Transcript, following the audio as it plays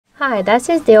Hi, this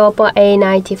is the OPPO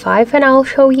A95 and I'll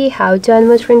show you how to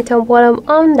unmute ringtone volume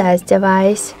on this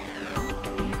device.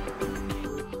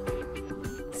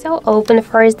 So open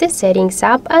first the settings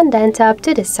app and then tap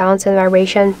to the sounds and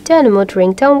vibration. To unmute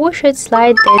ringtone, we should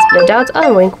slide this blue dot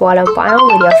on ring volume panel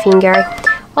with your finger.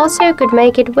 Also, you could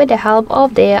make it with the help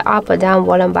of the up or down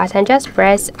volume button. Just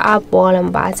press up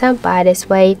volume button by this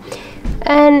way,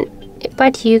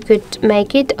 but you could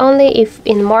make it only if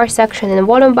in more section and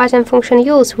volume button function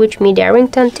you'll switch media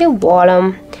ringtone to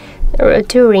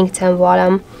ringtone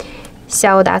volume.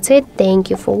 So that's it.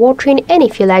 Thank you for watching, and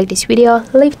if you like this video,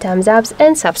 leave thumbs up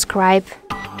and subscribe.